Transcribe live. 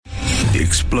The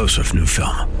explosive new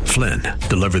film, Flynn,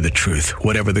 Deliver the Truth,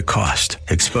 Whatever the Cost,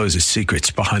 exposes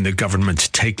secrets behind the government's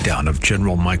takedown of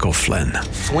General Michael Flynn.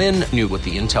 Flynn knew what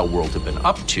the intel world had been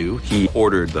up to. He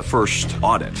ordered the first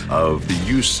audit of the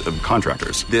use of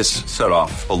contractors. This set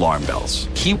off alarm bells.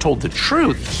 He told the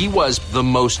truth. He was the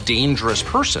most dangerous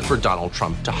person for Donald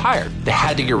Trump to hire. They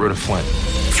had to get rid of Flynn.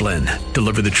 Flynn,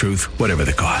 Deliver the Truth, Whatever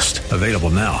the Cost. Available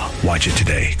now. Watch it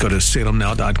today. Go to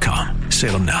salemnow.com.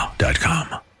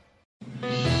 salemnow.com.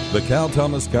 The Cal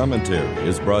Thomas Commentary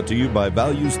is brought to you by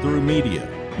Values Through Media.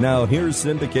 Now here's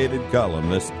syndicated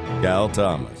columnist Cal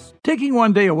Thomas. Taking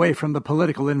one day away from the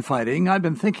political infighting, I've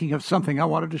been thinking of something I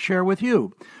wanted to share with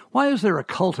you. Why is there a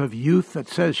cult of youth that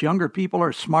says younger people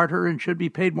are smarter and should be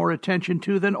paid more attention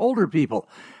to than older people?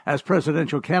 As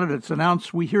presidential candidates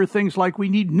announce, we hear things like we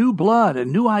need new blood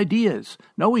and new ideas.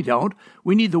 No, we don't.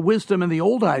 We need the wisdom and the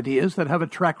old ideas that have a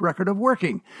track record of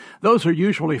working. Those are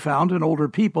usually found in older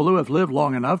people who have lived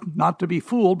long enough not to be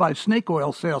fooled by snake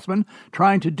oil salesmen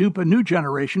trying to dupe a new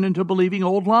generation into believing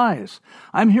old lies.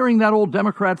 I'm hearing that old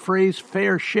Democrat phrase,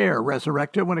 fair share,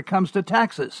 resurrected when it comes to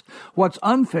taxes. What's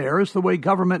unfair is the way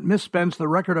government misspends the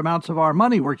record amounts of our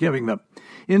money we're giving them.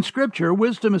 In Scripture,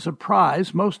 wisdom is a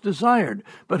prize most desired.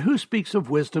 But who speaks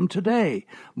of wisdom today?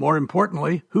 More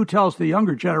importantly, who tells the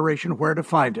younger generation where to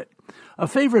find it? A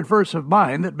favorite verse of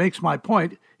mine that makes my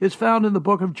point is found in the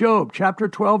book of Job, chapter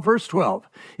 12, verse 12.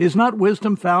 Is not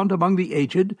wisdom found among the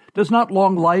aged? Does not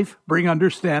long life bring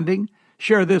understanding?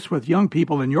 Share this with young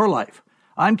people in your life.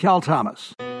 I'm Cal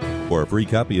Thomas. For a free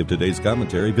copy of today's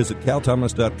commentary, visit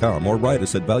calthomas.com or write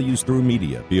us at Values Through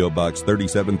Media, P.O. Box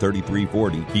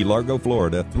 373340, Key Largo,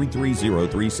 Florida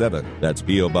 33037. That's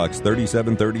P.O. Box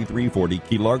 373340,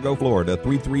 Key Largo, Florida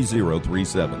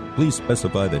 33037. Please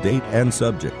specify the date and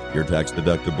subject. Your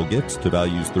tax-deductible gifts to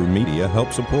Values Through Media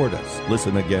help support us.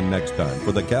 Listen again next time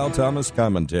for the Cal Thomas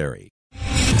Commentary.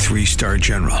 Three-star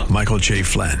General Michael J.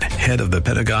 Flynn, head of the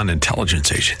Pentagon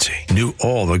Intelligence Agency, knew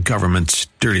all the government's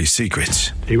dirty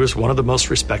secrets. He was one of the most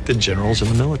respected generals in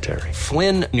the military.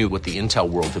 Flynn knew what the intel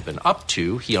world had been up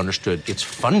to. He understood its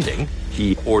funding.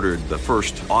 He ordered the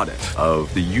first audit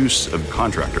of the use of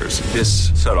contractors.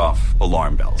 This set off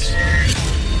alarm bells.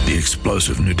 The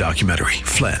explosive new documentary,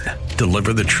 Flynn,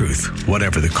 Deliver the Truth,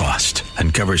 Whatever the Cost,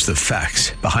 uncovers the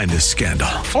facts behind this scandal.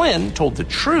 Flynn told the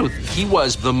truth. He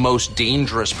was the most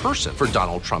dangerous person for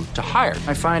Donald Trump to hire.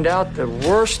 I find out the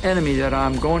worst enemy that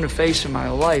I'm going to face in my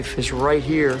life is right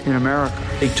here in America.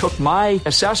 They took my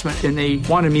assessment and they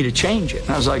wanted me to change it. And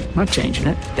I was like, I'm not changing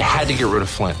it. They had to get rid of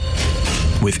Flynn.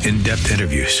 With in-depth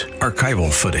interviews,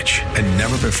 archival footage, and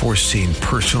never-before-seen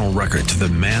personal records of the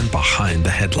man behind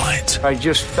the headlines. I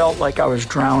just felt like I was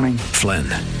drowning. Flynn,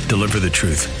 Deliver the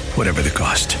Truth, Whatever the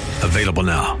Cost. Available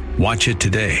now. Watch it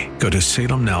today. Go to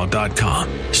salemnow.com.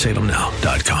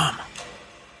 salemnow.com.